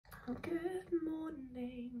Good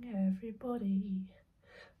morning, everybody.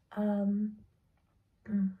 I'm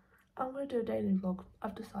gonna do a daily vlog.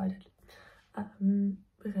 I've decided,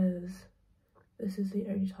 because this is the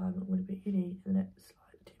only time I'm gonna be at uni in the next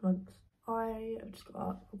like 2 months. I have just got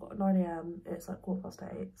up. I've got a 9 AM. It's like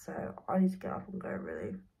 8:15, so I need to get up and go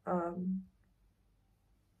really.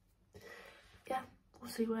 Yeah, we'll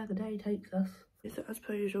see where the day takes us. So as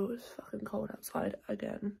per usual, it's fucking cold outside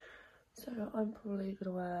again. So I'm probably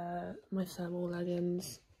gonna wear my thermal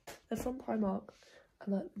leggings. They're from Primark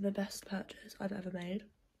and like the best purchase I've ever made.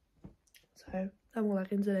 So thermal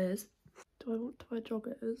leggings it is. Do I want to wear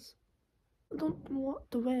joggers? I don't know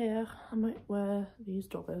what to wear. I might wear these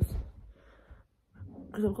joggers.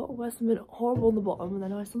 Because I've got to wear something horrible on the bottom and then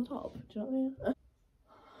nice on the top. Do you know what I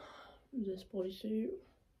mean? This bodysuit.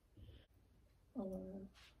 I'll wear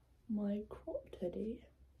my crop teddy.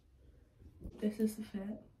 This is the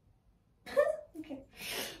fit. Okay,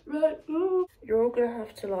 right. Ooh. You're all gonna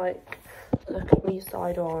have to like look at me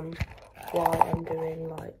side on while I'm doing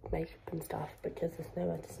like makeup and stuff because there's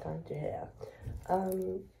nowhere to stand you here.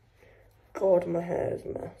 God, my hair is a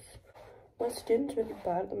mess. My skin's really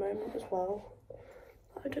bad at the moment as well.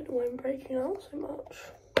 I don't know why I'm breaking out so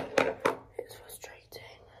much. It's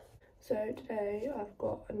frustrating. So today I've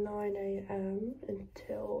got a 9 AM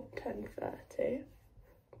until 10:30,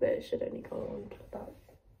 but it should only go on to about.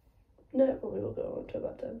 No, it probably will go on to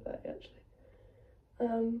about 10:30 actually.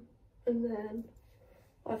 And then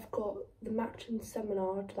I've got the matching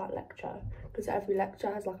seminar to that lecture, because every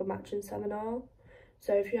lecture has like a matching seminar.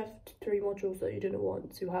 So if you have 3 modules that you didn't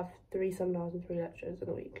want, you have 3 seminars and 3 lectures in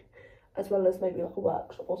a week, as well as maybe like a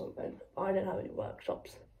workshop or something. I don't have any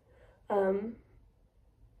workshops.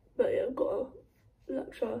 But yeah, I've got a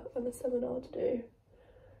lecture and a seminar to do.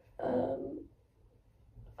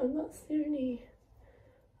 And that's the only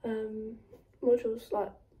modules,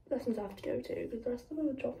 like lessons I have to go to, because the rest of them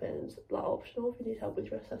are drop-ins, like optional if you need help with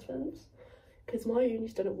your assessments. Because my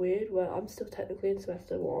uni's done it weird where I'm still technically in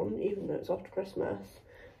semester 1 even though it's after Christmas.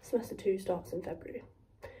 Semester 2 starts in February.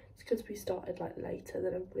 It's because we started like later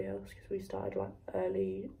than everybody else, because we started like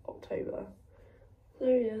early October. So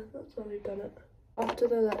yeah, that's how we've done it. After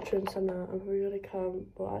the lecture and seminar, I'm probably gonna come,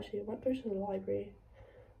 well actually I might go to the library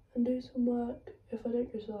and do some work. If I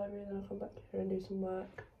don't go to the library then I'll come back here and do some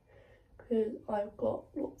work. Because I've got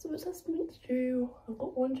lots of assessments due. I've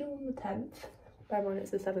got one due on the 10th. Bear in mind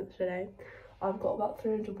it's the 7th today. I've got about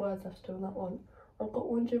 300 words left to do on that one. I've got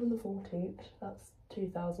one due on the 14th. That's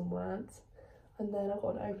 2,000 words. And then I've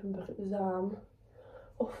got an open book exam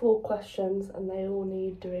of 4 questions and they all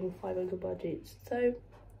need doing 500 words each. So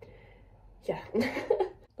yeah.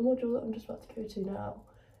 The module that I'm just about to go to now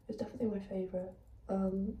is definitely my favourite.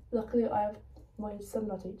 Luckily I have my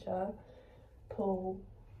seminar teacher, Paul.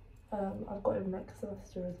 I've got him next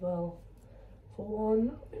semester as well for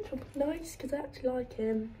one, which will be nice because I actually like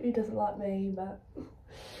him. He doesn't like me, but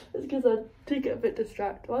it's because I do get a bit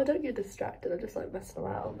distracted. Well, I don't get distracted, I just like messing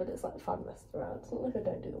around, but it's like fun messing around. It's not like I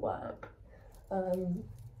don't do the work.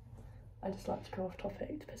 I just like to go off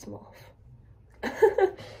topic to piss him off.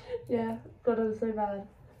 Yeah, God, I'm so bad.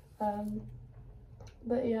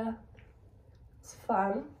 But yeah, it's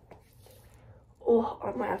fun. Oh,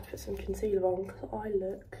 I might have to put some concealer on because I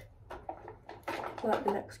look like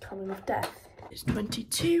the next coming of death. It's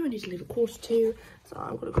 22, I need to leave at 1:45, so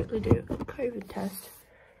I'm gonna quickly do a COVID test.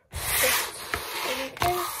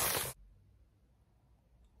 Okay.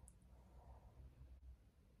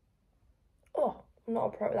 Oh, I'm not a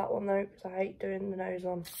pro at that one though, because I hate doing the nose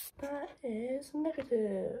on. That is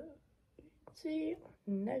negative. See,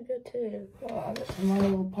 negative. Oh, that's my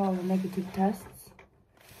little pile of negative tests.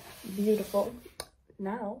 Beautiful.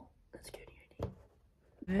 Now, let's go to uni.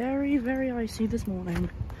 Very, very icy this morning.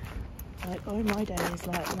 Like, oh my days,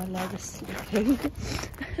 like my leg is slipping.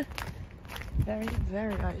 Very,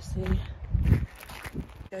 very icy.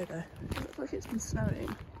 Go there. It looks like it's been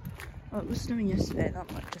snowing. Oh, it was snowing yesterday,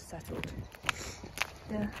 that might just settled.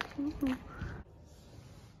 Yeah.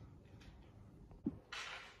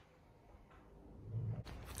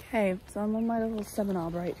 Okay, so I'm on my little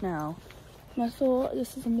seminar break now. And I thought,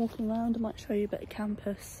 just as I'm walking around, I might show you a bit of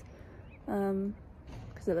campus.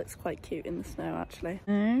 Because it looks quite cute in the snow, actually.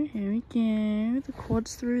 Oh, here we go. The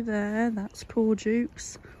quad's through there. That's Paul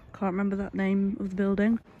Jukes. Can't remember that name of the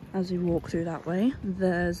building. As you walk through that way,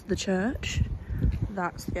 there's the church.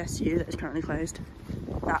 That's the SU that is currently closed.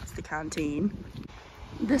 That's the canteen.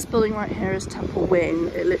 This building right here is Temple Wing.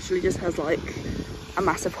 It literally just has like a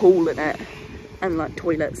massive hall in it and like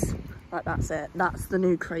toilets. Like that's it. That's the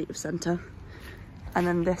new Creative Centre. And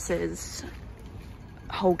then this is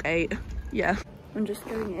Holgate. Yeah. I'm just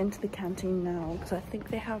going into the canteen now because I think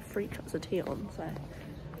they have free cups of tea on, so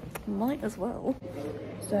might as well.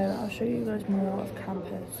 So I'll show you guys more of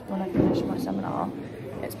campus when I finish my seminar.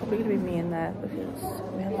 It's probably going to be me in there because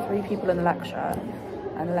we have 3 people in the lecture,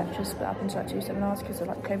 and the lecture's split up into like 2 seminars because they're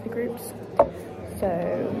like COVID groups. So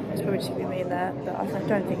it's probably just going to be me in there, but I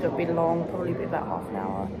don't think it'll be long, probably be about half an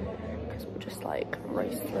hour because we'll just like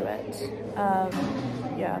race through it.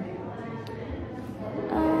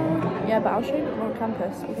 Yeah, but I'll show you a bit more on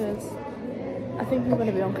campus because I think I'm going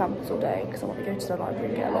to be on campus all day because I want to go to the library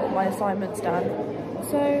and get a lot of my assignments done.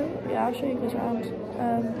 So yeah, I'll show you guys around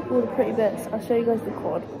all the pretty bits. I'll show you guys the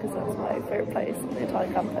quad because that's my favourite place in the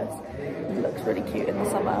entire campus. It looks really cute in the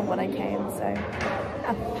summer when I came, so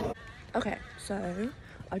okay, so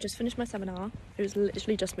I just finished my seminar. It was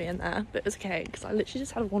literally just me in there, but it was okay because I literally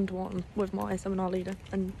just had a one-to-one with my seminar leader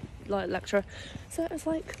and like lecturer, so it was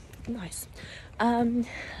like nice. And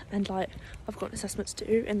like I've got assessments to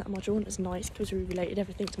do in that module, and it's nice because we related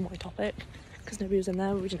everything to my topic because nobody was in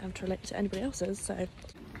there, we didn't have to relate to anybody else's, so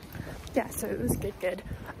yeah, so it was good.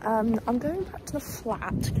 I'm going back to the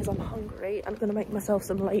flat because I'm hungry. I'm gonna make myself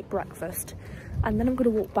some late breakfast and then I'm gonna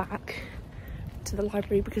walk back to the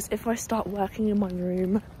library because if I start working in my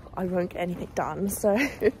room I won't get anything done. So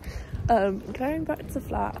going back to the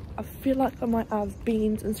flat, I feel like I might have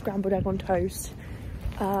beans and scrambled egg on toast,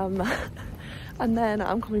 and then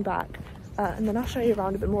I'm coming back and then I'll show you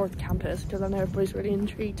around a bit more of the campus because I know everybody's really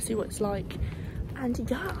intrigued to see what it's like. And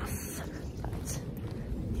yes, but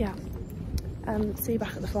yeah, see you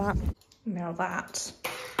back at the flat. Now that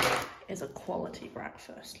is a quality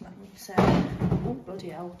breakfast, let me say. Oh bloody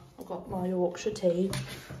hell, I've got my Yorkshire tea,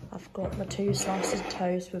 I've got my 2 slices of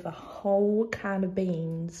toast with a whole can of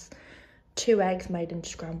beans, 2 eggs made into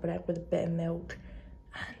scrambled egg with a bit of milk,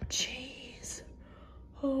 and cheese.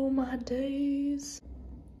 Oh my days.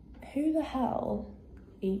 Who the hell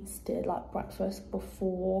did like breakfast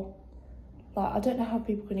before, like I don't know how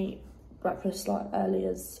people can eat breakfast like early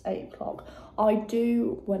as 8 o'clock. I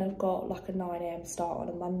do when I've got like a 9 AM start on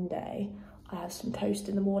a Monday. I have some toast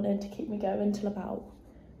in the morning to keep me going till about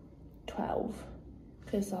 12,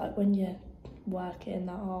 because like when you're working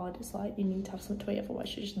that hard it's like you need to have something to eat,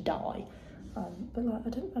 otherwise you just die. But like I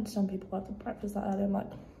don't understand people who have the breakfast that early. I'm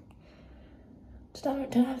like, just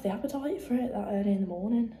don't have the appetite for it that early in the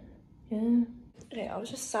morning. Yeah, I was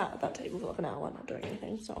just sat at that table for like an hour not doing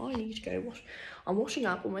anything, so I need to go wash. I'm washing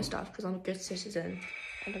up all my stuff because I'm a good citizen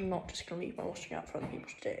and I'm not just gonna leave my washing up for other people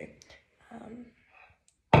to do.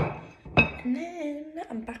 And then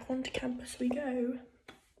I'm back onto campus we go.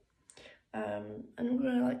 And I'm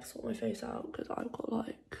gonna like sort my face out because I've got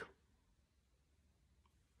like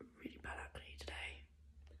really bad acne today.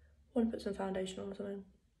 I want to put some foundation on or something.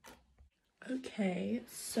 Okay,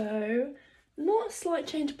 so not a slight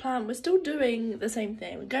change of plan, we're still doing the same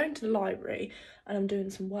thing. We're going to the library and I'm doing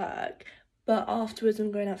some work, but afterwards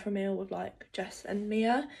I'm going out for a meal with like Jess and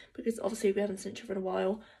Mia because obviously we haven't seen each other in a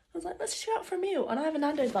while. I was like, let's just go out for a meal, and I have a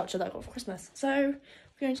Nando's voucher that I got for Christmas, so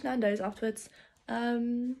we're going to Nando's afterwards.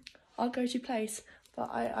 I'll go to place, but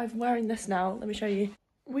I'm wearing this now, let me show you.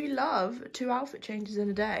 We love 2 outfit changes in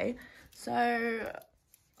a day, so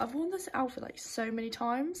I've worn this outfit like so many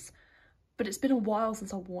times, but it's been a while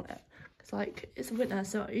since I've worn it. It's like, it's winter,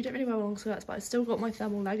 so you don't really wear long skirts, but I still got my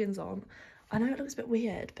thermal leggings on. I know it looks a bit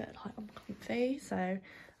weird, but like I'm comfy, so.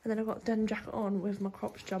 And then I've got the denim jacket on with my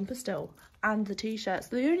cropped jumper still, and the t-shirt.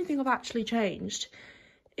 So the only thing I've actually changed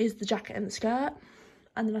is the jacket and the skirt,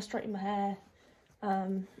 and then I straightened my hair.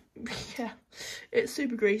 Yeah, it's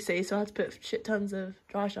super greasy, so I had to put shit tons of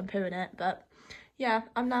dry shampoo in it, but yeah,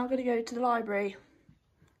 I'm now gonna go to the library.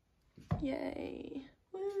 Yay.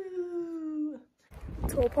 Woo!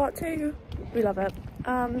 Tour part 2. We love it.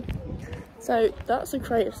 So that's the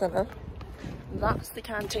creative centre. That's the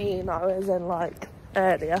canteen that I was in like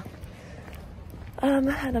earlier. And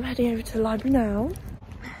I'm heading over to the library now.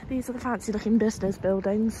 These are the fancy looking business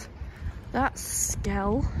buildings. That's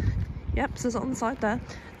Skell. Yep, says it on the side there.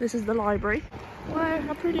 This is the library. Wow,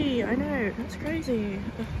 how pretty, I know, that's crazy.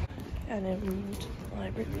 And in the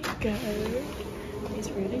library we go.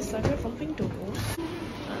 These really slow revolving doors.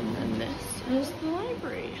 And then this is the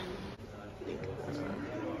library.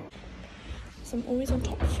 So I'm always on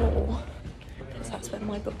top floor, because that's where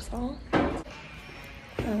my books are.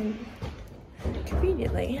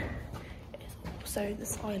 Conveniently, it's also the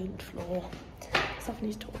silent floor. If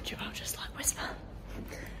somebody's talking to you, I'll just like whisper.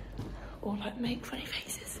 Or like make funny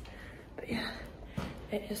faces. But yeah,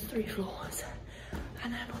 it is 3 floors.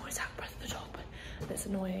 And I'm always out of breath at the top. And it's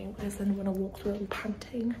annoying because then when I walk through I'm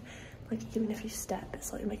panting. Like even if you step,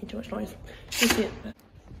 it's like you're making too much noise. You see it.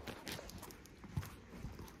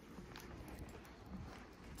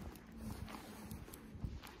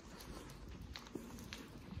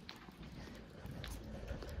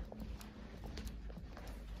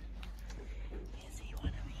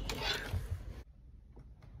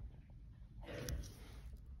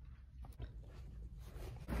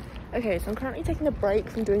 Okay, so I'm currently taking a break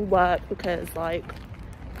from doing work because like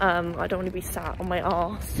I don't want to be sat on my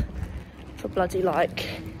arse for bloody like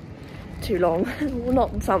too long. Well,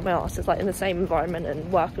 not sat on my arse, it's like in the same environment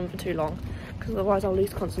and working for too long, because otherwise I'll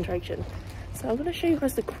lose concentration. So I'm going to show you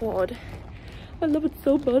guys the quad. I love it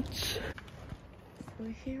so much. So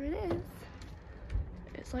here it is.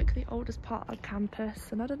 It's like the oldest part of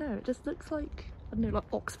campus, and I don't know, it just looks like, I don't know, like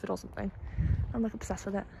Oxford or something. I'm like obsessed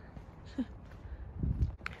with it.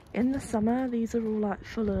 In the summer, these are all like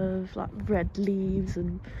full of like red leaves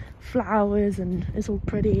and flowers, and it's all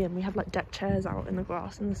pretty, and we have like deck chairs out in the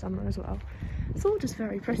grass in the summer as well. It's all just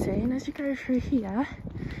very pretty, and as you go through here,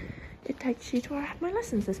 it takes you to where I had my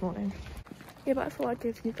lessons this morning. Yeah, but I thought I'd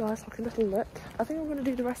give you guys like a little look. I think I'm going to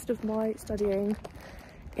do the rest of my studying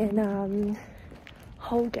in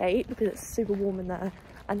Holgate because it's super warm in there,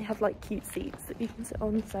 and you have like cute seats that you can sit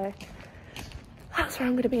on, so that's where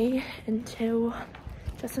I'm going to be until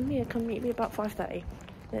Jess and Mia come meet me about 5:30.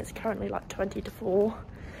 It's currently like 20 to 4,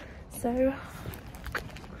 so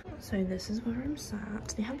this is where I'm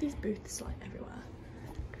sat. They have these booths like everywhere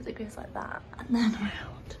because it goes like that and then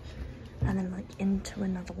around and then like into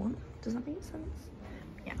another one. Does that make sense?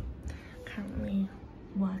 Yeah, currently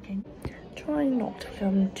working, trying not to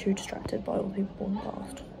become too distracted by all the people walking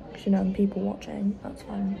past, because you know, people watching, that's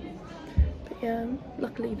fine. But yeah,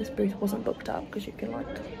 luckily this booth wasn't booked up because you can like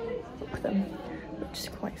book them, which is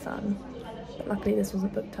quite fun. But luckily this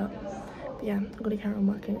wasn't booked up. But yeah, I'm gonna carry on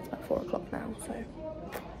working. It's about 4 o'clock now, so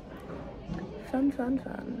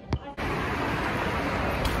fun.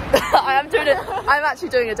 I am doing it. I'm actually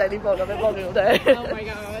doing a daily vlog. I've been vlogging all day. Oh my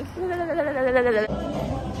god.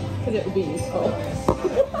 Because it would be useful.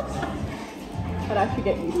 I'd actually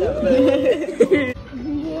get used to it.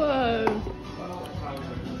 Whoa.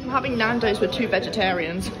 I'm having Nando's with 2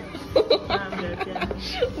 vegetarians.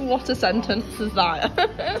 What a sentence is that?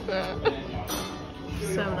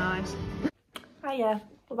 So nice. Hiya,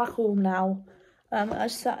 we're back home now. I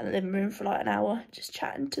just sat in the living room for like an hour, just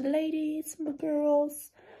chatting to the ladies, my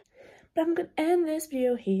girls. But I'm gonna end this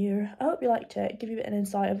video here. I hope you liked it. Give you a bit of an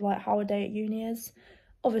insight of like how a day at uni is.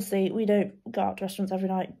 Obviously, we don't go out to restaurants every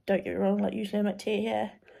night, don't get me wrong, like usually I'm at tea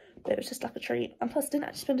here. But it was just like a treat. And plus I didn't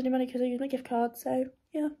actually spend any money because I used my gift card, so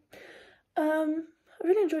yeah. I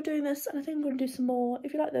really enjoyed doing this, and I think I'm going to do some more.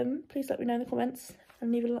 If you like them, please let me know in the comments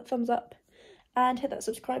and leave a thumbs up and hit that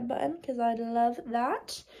subscribe button because I'd love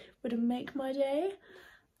that. Would make my day.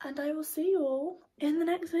 And I will see you all in the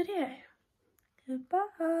next video.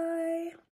 Goodbye.